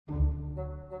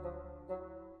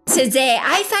Today,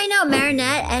 I find out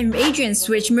Marinette and Adrian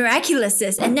switched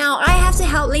Miraculouses, and now I have to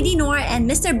help Lady Noir and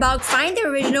Mr. Bug find the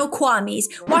original Kwamis.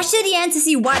 Watch to the end to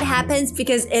see what happens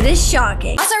because it is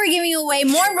shocking. Also, we're giving away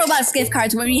more Roblox gift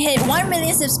cards when we hit 1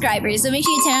 million subscribers, so make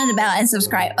sure you turn on the bell and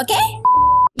subscribe, okay?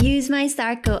 Use my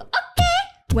star code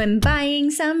OKAY when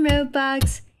buying some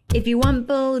Robux. If you want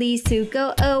bullies to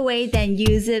go away, then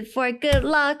use it for good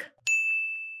luck.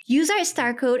 Use our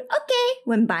star code OKAY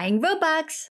when buying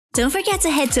Robux. Don't forget to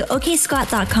head to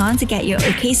oksquad.com to get your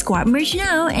OK Squad merch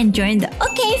now and join the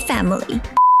OK family.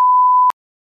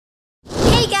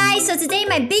 Hey guys, so today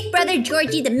my big brother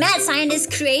Georgie, the mad scientist,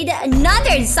 created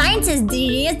another scientist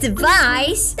genius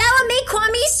device that will make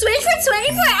Kwami switch for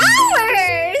 24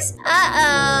 hours!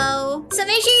 Uh-oh. So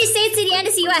make sure you stay to the end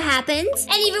to see what happens.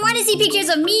 And if you want to see pictures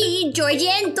of me, Georgie,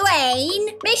 and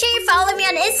Dwayne, make sure you follow me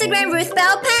on Instagram,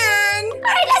 RuthBellPan.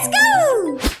 Alright, let's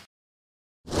go!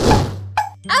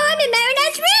 Oh, I'm in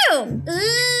Marinette's room!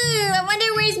 Ooh, I wonder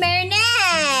where's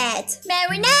Marinette?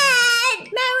 Marinette!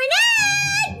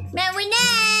 Marinette!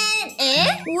 Marinette!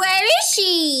 Eh? Where is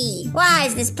she? Why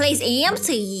is this place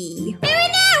empty?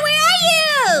 Marinette, where are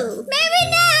you?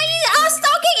 Marinette, are you all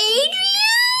stalking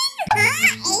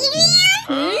Adrian?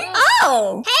 Adrian?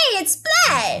 Oh! Hey, it's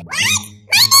Splat! What?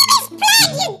 My name is Splat,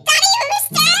 you dummy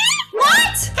rooster!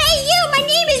 What? Hey, you! My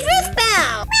name is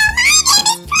RuthBell! Well, my name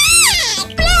is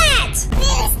Splat!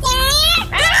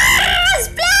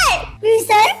 Splat!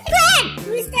 Rooster? Splat!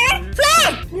 Rooster?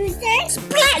 Splat! Rooster?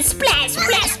 Splat! Splat!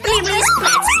 Splat! Splat!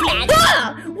 Splat! Splat! Whoa!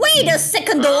 Wait a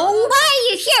second though! Why are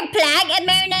you here, Plag, at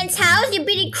Marinette's house? You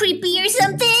pretty creepy or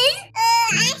something?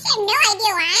 I have no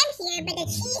idea why I'm here, but the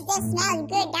cheese just smells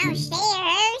good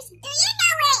downstairs. Do you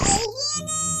know where Adrian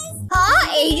is? Huh?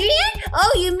 Adrian?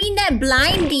 Oh, you mean that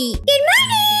blindy. Good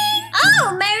morning!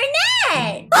 Oh,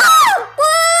 Marinette! Oh!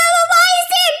 Why is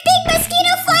there a big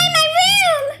mosquito fly in my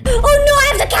room? Oh no, I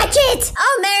have to catch it!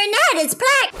 Oh, Marinette, it's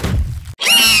Plaque!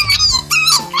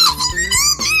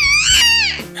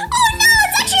 Oh no,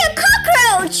 it's actually a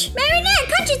cockroach! Marinette,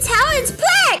 can't you tell it's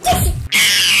Plaque?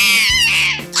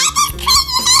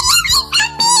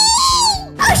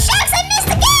 Oh shucks, I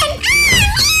missed again!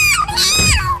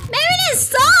 Marinette,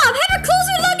 stop! Have a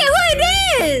closer look at who it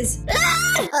is!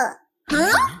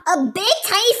 Huh? A big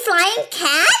tiny flying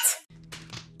cat?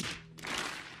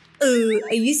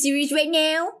 Are you serious right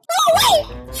now? Oh wait!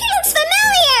 He looks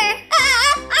familiar!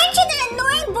 Aren't you the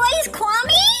annoying boy's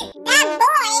Kwami? That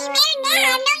boy? Marinette,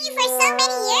 I've known you for so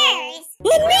many years.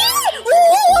 Me?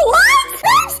 What?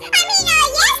 Oops!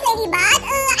 Yes, Ladybug.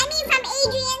 From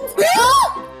Adrian's...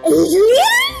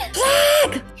 Adrian?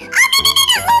 Plag! Oh, no!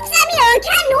 Oops,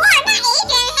 Cat Noir, not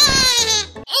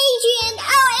Adrian. Adrian!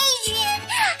 Oh, Adrian!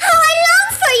 How I long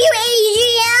for you,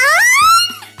 Adrian!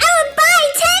 I would buy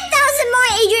 10,000 more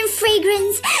Adrian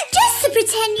fragrance just to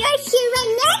pretend you're here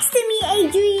right next to me,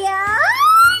 Adrian!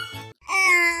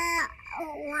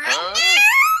 What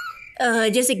now?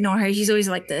 Just ignore her. She's always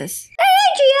like this.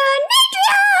 Adrian!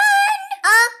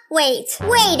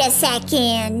 Wait a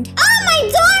second. Oh, my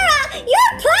Dora!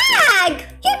 You're Plag!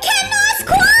 You cannot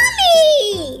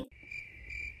Kwami!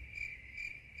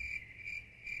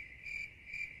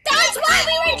 That's what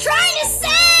we were trying to say!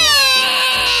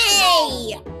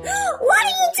 What are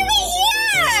you doing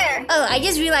here? Oh, I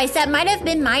just realized that might have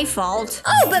been my fault.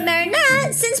 Oh, but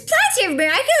Marinette, since Plag's here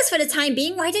miraculous for the time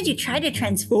being, why did you try to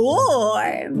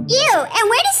transform? Ew, and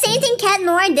wear the same thing Cat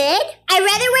Noir did? I'd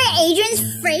rather wear Adrian's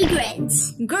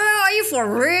fragrance. Girl, are you for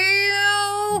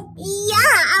real?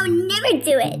 Yeah, I'll never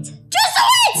do it. Just do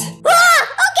it!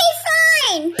 Okay,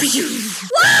 fine!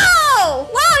 Wow!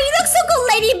 Wow, you look so cool,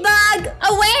 Ladybug!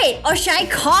 Oh wait, or should I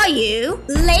call you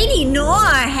Lady Noir?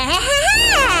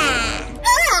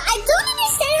 I don't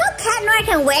understand how Cat Noir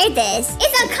can wear this.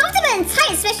 It's uncomfortable and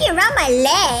tight, especially around my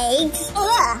legs.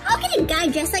 How can a guy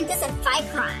dress like this and fight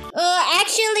crime?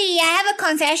 Actually, I have a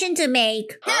confession to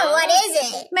make. What is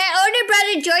it? My older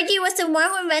brother Georgie was the one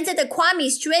who invented the Kwami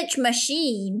switch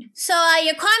machine. So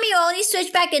your Kwami will only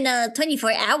switch back in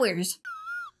 24 hours.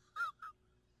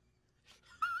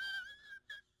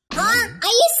 Are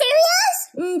you serious?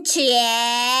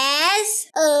 Yes.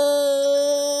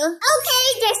 Okay,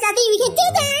 there's nothing we can do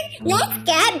then. Let's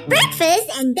get breakfast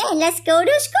and then let's go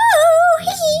to school.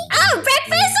 Oh,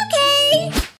 breakfast,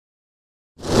 okay.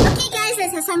 Okay guys,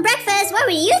 let's have some breakfast. What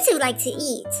would you two like to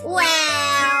eat?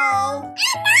 Well, I'm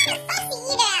not a fussy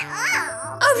eater at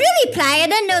all. Oh really, Plag? I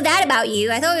didn't know that about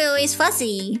you. I thought you were always fussy.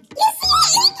 You see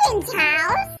Adrian's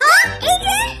house? Huh?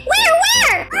 Adrian?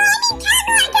 Where?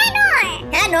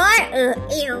 Cat Noir.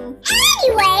 Ew.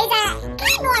 Anyways,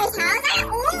 Cat Noir's house, I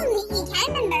only eat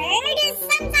hamburgers.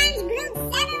 Sometimes grilled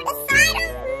salad with a side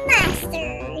of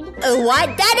mustard.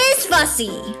 What? That is fussy.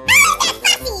 No, it's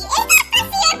not fussy. It's not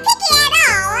fussy or picky at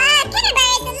all.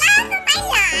 Kindergarten is the love of my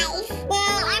life.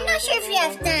 Well, I'm not sure if you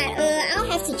have that. I'll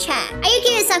have to check. Are you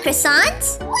giving some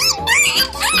croissants? Wait,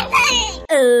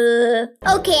 no,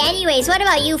 okay, anyways, what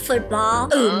about you, football?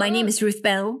 Oh, my name is Ruth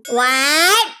Bell.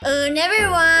 What? Never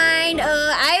mind.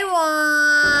 I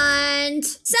want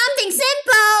something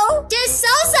simple. Just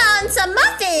salsa and some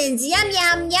muffins. Yum,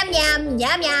 yum, yum, yum,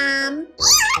 yum, yum. Ew,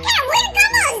 what kind of weird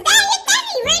combo is that? You're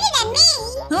definitely weirder than me.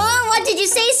 Huh? What did you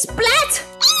say? Splat?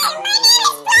 Hey, my name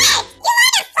is Splat. You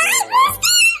want a fight,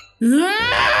 Rooster?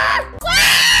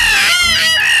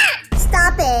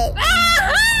 Stop it.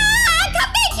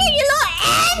 Come back here, you little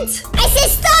ant! I said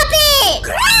stop it!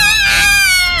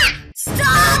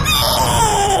 Stop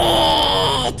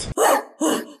it!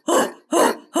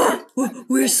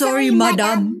 We're sorry,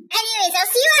 madam. Anyways,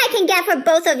 I'll see what I can get for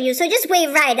both of you, so just wait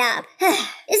right up.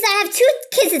 Is I have 2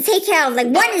 kids to take care of, like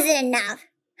one isn't enough.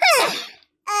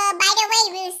 By the way,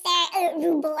 Rooster,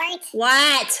 Rubort. What?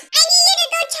 I need you to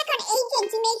go check on Adrian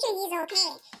to make sure he's okay.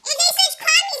 If they switch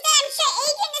Kwami, then I'm sure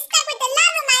Adrian is stuck with the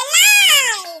love of my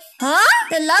life. Huh?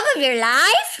 The love of your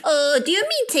life? Do you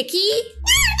mean Tiki?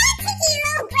 No, not Tiki, you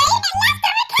little brave, and left the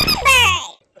return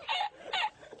bird.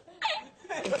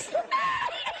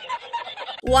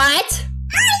 What?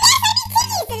 Oh, yes, I mean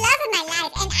Tiki's the love of my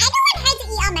life, and I don't want her to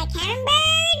eat all my cannon bird.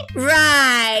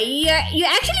 Right. You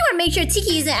actually want to make sure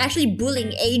Tiki isn't actually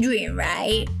bullying Adrian,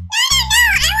 right? No,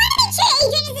 I want to make sure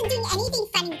Adrian isn't doing anything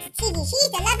funny to Tiki. She's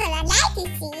the love of my life, you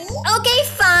see. Okay,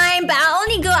 fine, but I'll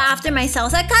only go after my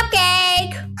salsa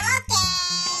cupcake. Okay.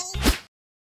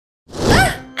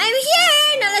 I'm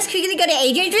here! Now let's quickly go to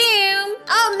Adrian's room.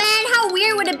 Oh man, how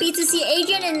weird would it be to see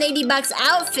Adrian in Ladybug's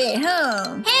outfit,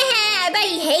 huh? Heh, I bet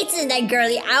he hates it in that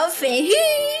girly outfit.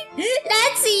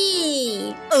 Let's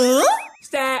see.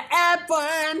 Step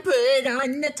 1, put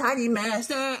on the tiny mask.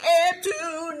 Step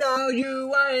 2, now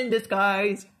you are in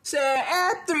disguise.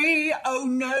 Step 3, oh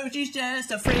no, she's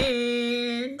just a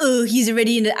friend. Oh, he's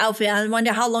already in the outfit. I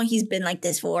wonder how long he's been like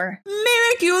this for.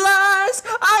 Miraculous!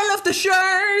 I love the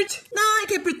shirt! Now I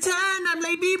can pretend I'm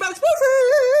Ladybug's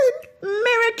boyfriend!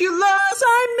 Miraculous,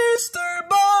 I'm Mr.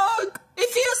 Bug! It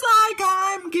feels like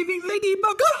I'm giving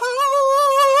Ladybug a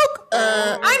hug!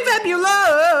 I'm fabulous!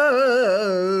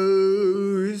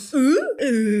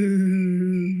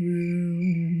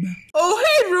 Oh,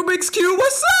 hey, Rubik's Cube,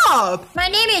 what's up? My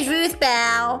name is Ruth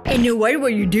Bell. And what were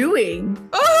you doing?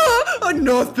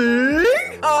 Nothing.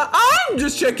 I'm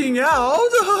just checking out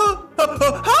how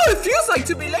it feels like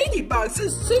to be Ladybug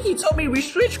since Tiki told me we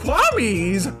switched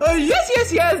Kwamis.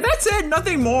 Yes, that's it.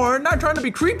 Nothing more. Not trying to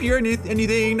be creepy or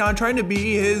anything. Not trying to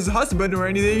be his husband or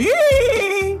anything.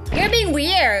 You're being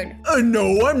weird.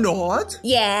 No, I'm not.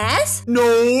 Yes?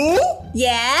 No.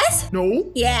 Yes?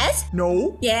 No. Yes?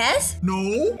 No. Yes?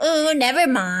 No. Oh, never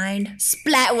mind.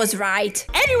 Splat was right.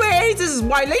 Anyways, this is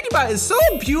why Ladybug is so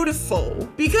beautiful.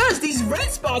 Because these red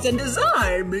spots and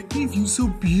design make you so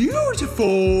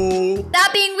beautiful.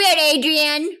 Stop being weird,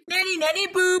 Adrian. Nanny nanny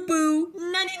boo boo.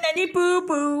 Nanny nanny boo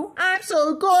boo. I'm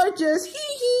so gorgeous. Hee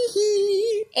hee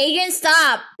hee. Adrian,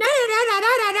 stop.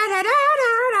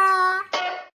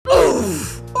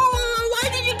 Oof. Oh, why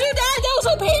did you do that? That was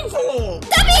so painful.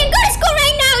 Stop being good at school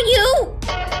right now, you.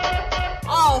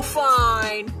 Oh,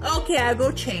 fine. Okay, I'll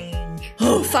go change.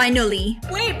 Oh, finally.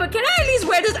 Wait, but can I at least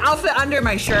wear this outfit under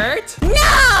my shirt?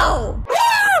 No!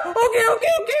 Okay.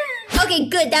 Okay,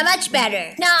 good. That much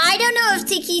better. Now, I don't know if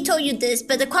Tiki told you this,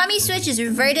 but the Kwami switch is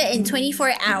reverted in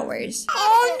 24 hours.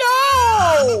 Oh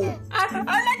no! I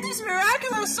like this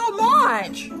Miraculous so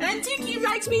much! And Tiki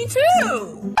likes me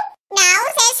too! Now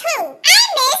says who? I'm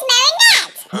Miss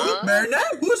Marinette! Huh?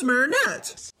 Marinette? Who's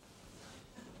Marinette?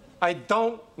 I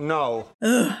don't know.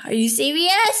 Ugh, are you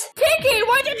serious? Tiki,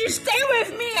 why did you stay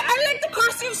with me? I like the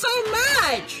costume so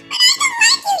much! But I don't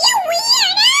like you, you're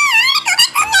weird!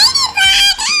 I want to go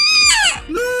back to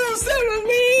Ladybug! No, stay with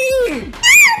me! No,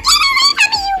 get away from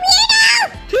me, you weirdo!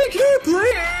 Tiki,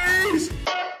 please!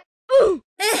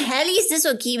 At least this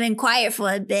will keep him quiet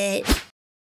for a bit.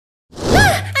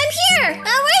 I'm here!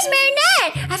 Where's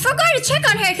Marinette? I forgot to check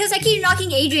on her because I keep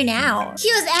knocking Adrian out.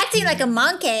 She was acting like a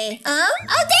monkey. Oh,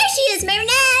 there she is,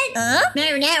 Marinette!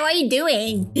 Marinette, what are you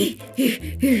doing?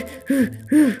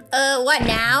 What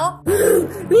now?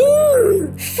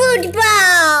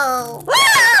 Football!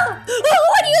 Wow!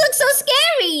 Why do you look so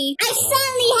scary? I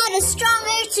suddenly had a strong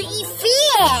urge to eat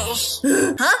fish!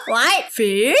 Huh? What?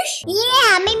 Fish?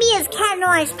 Yeah, maybe it's Cat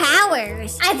Noir's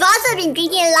powers. I've also been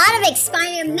drinking a lot of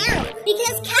expired milk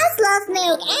because cats love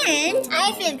milk and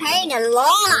I've been purring a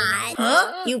lot.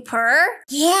 Huh? You purr?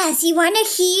 Yes, you wanna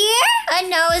hear?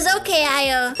 No, it's okay,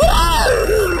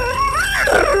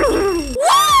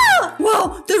 Whoa!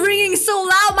 Whoa! The ringing is so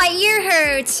loud, my ear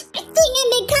hurts. I think I'm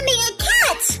becoming a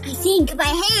cat. I think my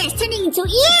hair is turning into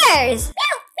ears.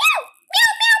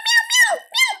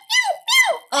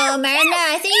 Marina,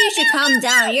 I think you should calm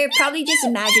down. You're probably just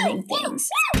imagining things.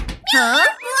 Huh?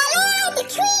 Voila! The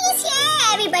tree is here!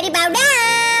 Everybody bow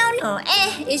down! Oh,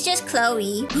 it's just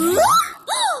Chloe. It's Marinette!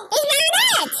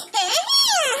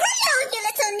 Hello, you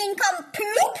little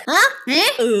nincompoop! Huh?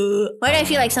 Why do I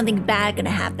feel like something bad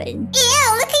gonna happen?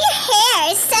 Ew, look at your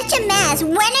hair! It's such a mess.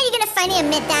 When are you gonna finally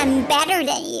admit that I'm better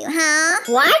than you, huh?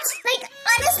 What? Like,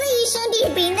 honestly, you shouldn't be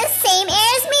breathing the same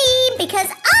air as me because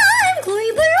I'm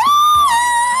Chloe Barrow!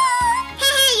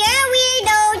 Hey, you're a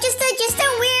weirdo. Just a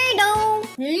weirdo.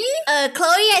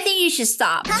 Chloe, I think you should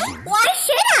stop. Huh? Why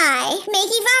should I?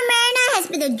 Making fun of Marina has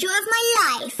been the joy of my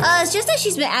life. It's just that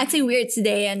she's been acting weird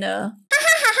today and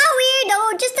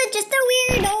Weirdo. Just a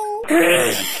weirdo.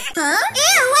 Huh?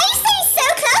 Ew, why are you staying so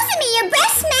close to me? Your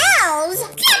breath smells. Oh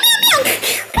my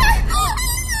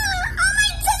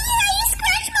God, you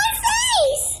scratched my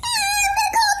face. I'm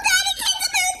gonna call Daddy Kids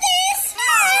about this.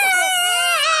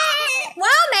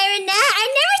 Wow, Marinette, I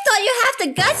never thought you have the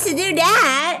guts to do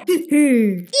that.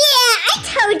 Yeah, I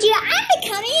told you I'm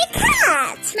becoming a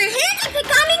cat. My hands are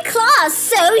becoming claws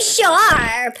so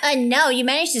sharp. No, you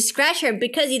managed to scratch her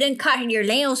because you didn't cut your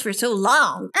nails for so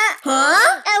long.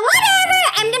 Whatever.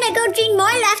 I'm gonna go drink more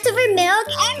leftover milk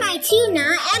and my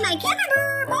tuna and my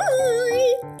camembert.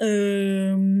 Bye.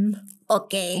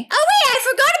 Okay. Oh wait, I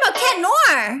forgot about Cat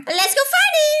Noir. Let's go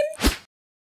find him.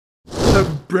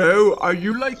 Bro, are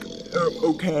you like,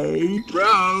 okay?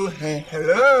 Bro,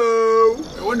 hello?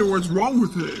 I wonder what's wrong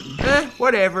with him.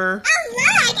 Whatever. Oh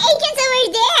look, Adrian's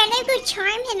over there and I could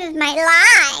charm him with my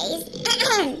lies.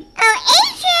 Oh,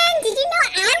 Adrian, did you know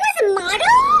I was a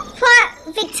model for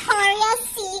Victoria's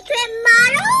Secret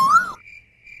model?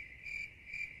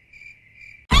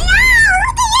 Hello,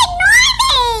 they ignore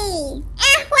me.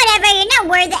 Whatever, you're not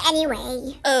worth it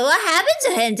anyway. What happened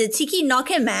to him? Did Tiki knock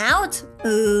him out?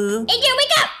 Adrian,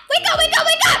 wake up! Wake up, wake up,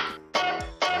 wake up!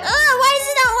 Why is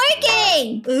it not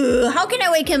working? How can I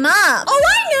wake him up? Oh,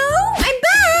 I know! I'm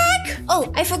back!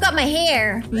 Oh, I forgot my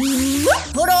hair. Adrian,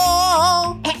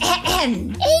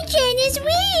 it's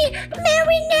me,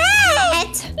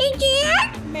 Marinette.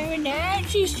 Adrian? Marinette,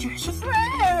 she's just a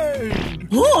friend.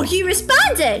 Oh, he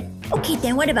responded. Okay,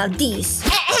 then what about these?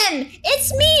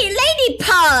 It's me, Lady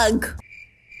Pug.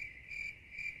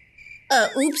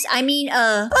 Oops, I mean,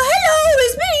 hello,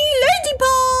 it's me,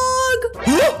 Ladybug!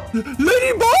 Huh?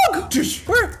 Ladybug?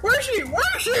 Where's she?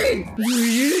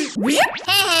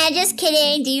 Haha, just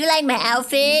kidding. Do you like my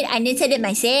outfit? I knitted it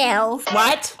myself.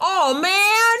 What? Oh,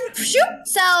 man!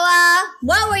 So,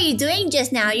 what were you doing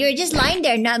just now? You were just lying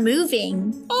there, not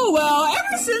moving. Oh, well,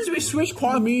 ever since we switched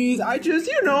Kwamis, I just,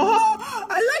 I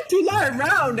like to lie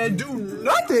around and do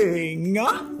nothing.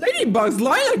 Ladybug's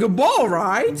lying like a ball,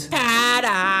 right?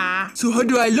 Ta-da! So how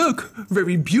do I look?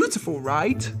 Very beautiful,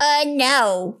 right?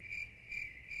 No.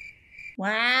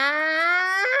 What?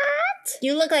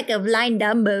 You look like a blind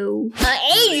Dumbo.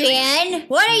 Adrian,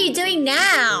 what are you doing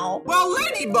now? Well,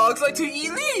 ladybugs like to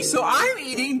eat leaves, so I'm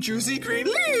eating juicy green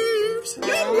leaves.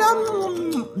 Yum,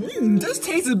 yum. This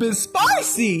tastes a bit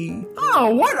spicy.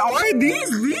 Oh, what are these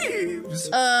leaves?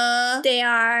 They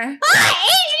are...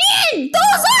 Adrian!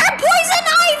 Those are poison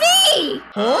ivy!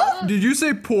 Huh? Did you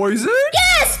say poison?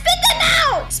 Yes! Spit them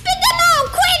out! Spit them out!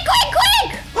 Quick, quick, quick!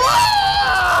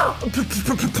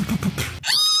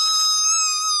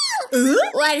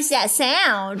 What is that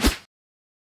sound?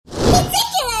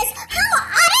 Ridiculous! How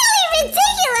utterly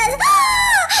ridiculous!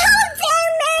 How dare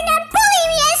Marina bully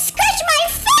me and scratch my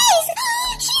face!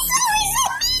 She's always so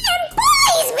mean and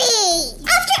bullies me!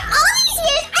 After all these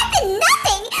years, I've been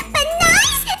nothing but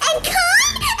nice and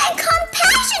kind and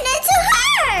compassionate to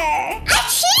her! I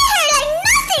treated her like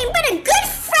nothing but a good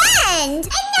friend! And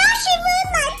now she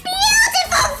ruined my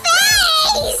beautiful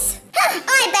face!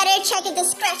 I better check if the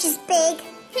scratch is big.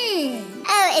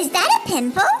 Oh, is that a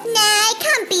pimple? Nah, it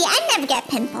can't be. I never get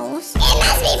pimples. It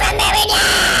must be from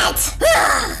Marinette!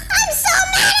 I'm so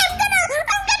mad! I'm gonna...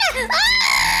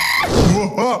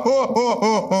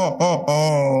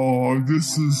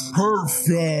 This is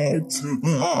perfect.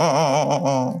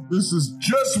 This is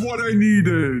just what I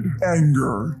needed.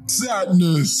 Anger,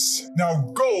 sadness.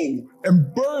 Now go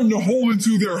and burn the hole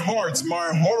into their hearts,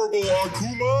 my horrible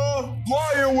Akuma.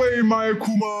 Fly away, my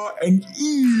Akuma, and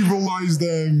evilize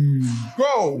them.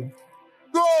 Go.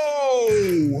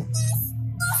 Go.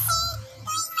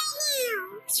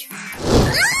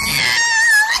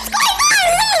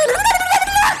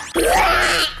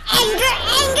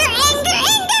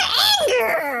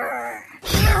 Anger!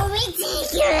 How ridiculous!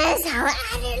 ridiculous! How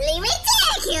utterly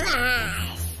ridiculous!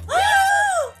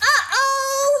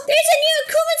 Uh-oh! There's a new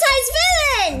akumatized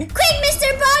villain! Quick, Mr.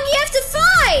 Bog, you have to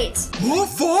fight! What,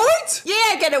 fight? Yeah,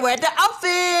 I gotta wear the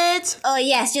outfit. Oh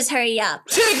yes, just hurry up.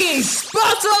 Tiggy,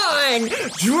 spot on.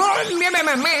 Meow, meow,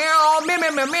 meow, meow, meow,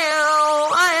 meow, meow, meow.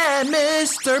 I am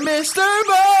Mr.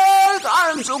 Bug.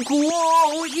 I'm so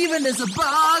cool. Even as a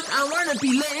bug, I wanna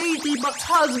be Ladybug's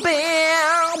husband.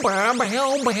 Bow, bow, bow,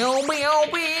 bow,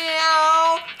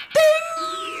 bow.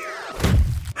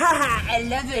 Haha, I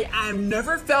love it. I've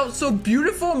never felt so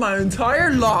beautiful in my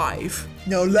entire life.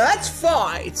 Now let's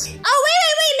fight. Oh,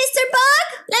 wait, Mr. Bug!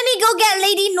 Let me go get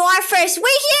Lady Noir first.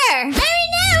 Wait here!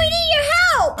 Marinette, we need your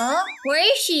help! Huh? Where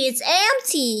is she? It's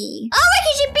empty. Oh, where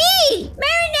could she be?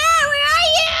 Marinette, where are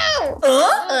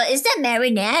you? Is that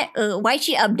Marinette? Why is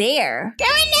she up there?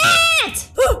 Marinette!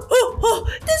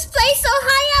 This place so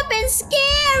high up and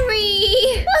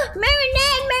scary!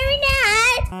 Marinette!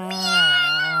 Marinette!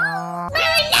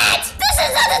 This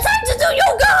is not the time to do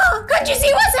yoga! Can't you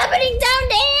see what's happening down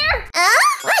there?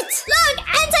 What? Look!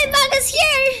 Anti-bug is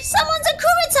here! Someone's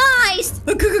akumatized!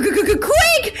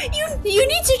 Quick! You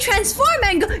need to transform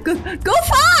and go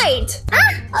fight!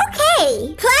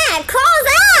 Okay. Plant calls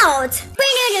out!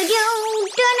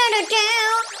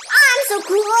 I'm so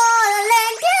cool!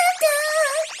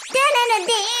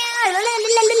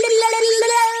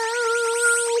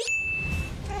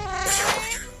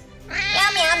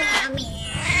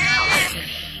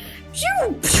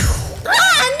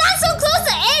 I'm not so close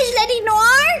to edge, Lady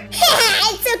Noir!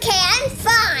 It's okay, I'm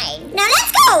fine. Now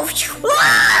let's go!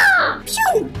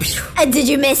 Did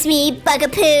you miss me,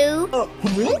 Bugapoo?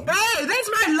 Hey, that's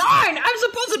my line. I'm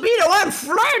supposed to be the one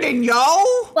flirting, yo.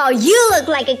 Well, you look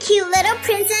like a cute little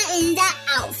princess in that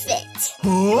outfit.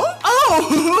 Huh?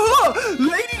 Oh,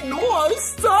 Lady Noir,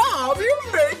 stop!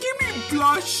 You're making me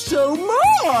blush so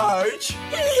much.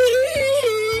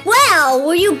 Well,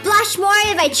 will you blush more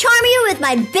if I charm you with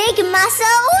my big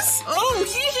muscles? Oh,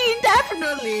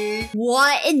 definitely.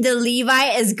 What in the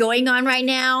Levi is going on right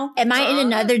now? Am I in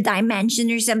another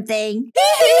dimension or something?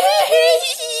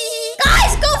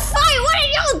 Guys, go fight! What are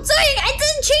y'all doing? I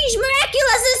didn't change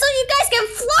Miraculous so you guys can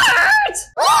flirt!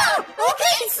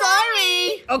 Okay,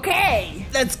 sorry. Okay,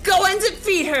 let's go and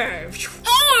defeat her.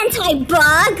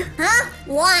 Anti-bug! Huh?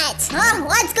 What? Huh?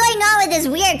 What's going on with this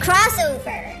weird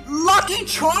crossover? Lucky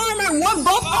charm and one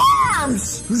both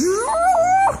arms.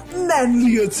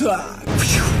 Manly attack.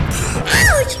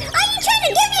 Ouch! Are you trying to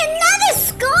give me another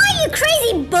score, you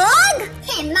crazy bug?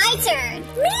 Okay, my turn.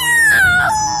 Meow!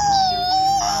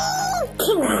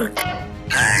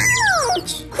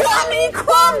 Ouch! Kwami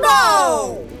combo.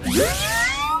 Yay!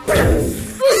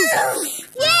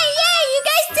 You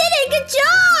guys did it! Good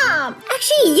job!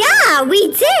 Actually, yeah, we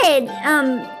did.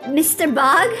 Mr.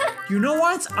 Bug? You know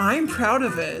what? I'm proud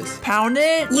of it. Pound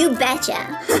it. You betcha.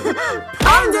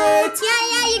 Pound it.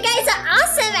 Yeah, you guys are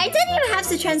awesome! I didn't even have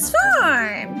to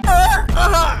transform!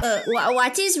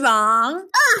 What is wrong?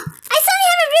 I suddenly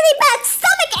have a really bad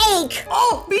stomach ache.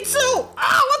 Oh, me too.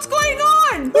 What's going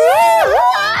on?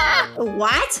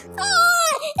 What?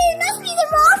 It must be the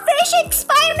raw fish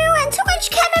experiment and too much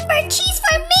camembert cheese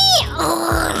for me.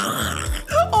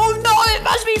 Oh no, it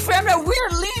must be from a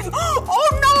weird leaf. Oh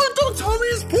no, don't tell me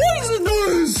it's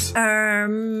poisonous. No,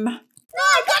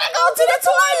 I gotta go to the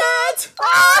toilet.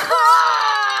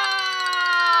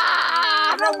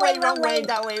 Wrong way,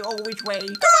 that way. Oh, which way? Come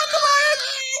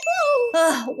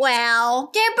on. Well,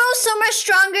 they're both so much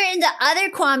stronger in the other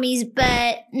Kwamis,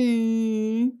 but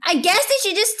I guess they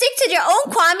should just stick to their own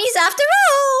Kwamis after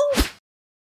all.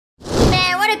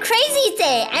 Man, what a crazy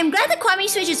day! I'm glad the Kwami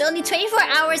switch is only 24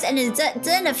 hours and it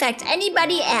didn't affect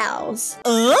anybody else.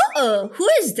 Who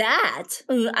is that?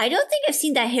 I don't think I've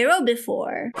seen that hero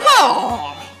before.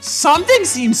 Something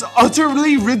seems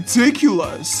utterly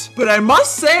ridiculous, but I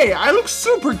must say, I look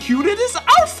super cute in this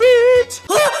outfit.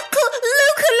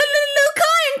 Luca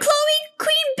and Chloe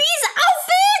Queen Bee's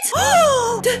outfit?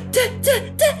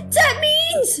 That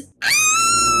means...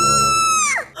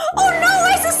 Oh no,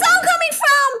 where's the sound coming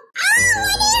from?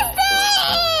 What is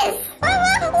this? Why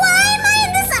am I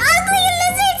in this ugly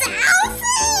lizard's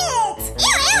outfit? Ew.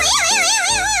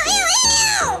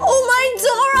 Oh my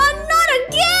Dora, not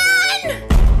again!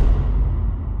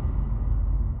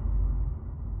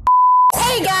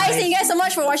 Hey guys, thank you guys so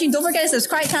much for watching. Don't forget to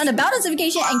subscribe, turn on the bell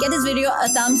notification, and get this video a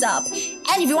thumbs up.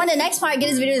 And if you want the next part, get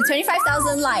this video to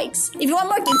 25,000 likes. If you want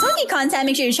more Gintoki content,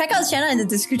 make sure you check out his channel in the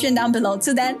description down below.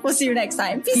 Till then, we'll see you next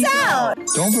time. Peace out!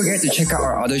 Don't forget to check out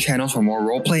our other channels for more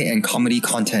roleplay and comedy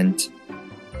content.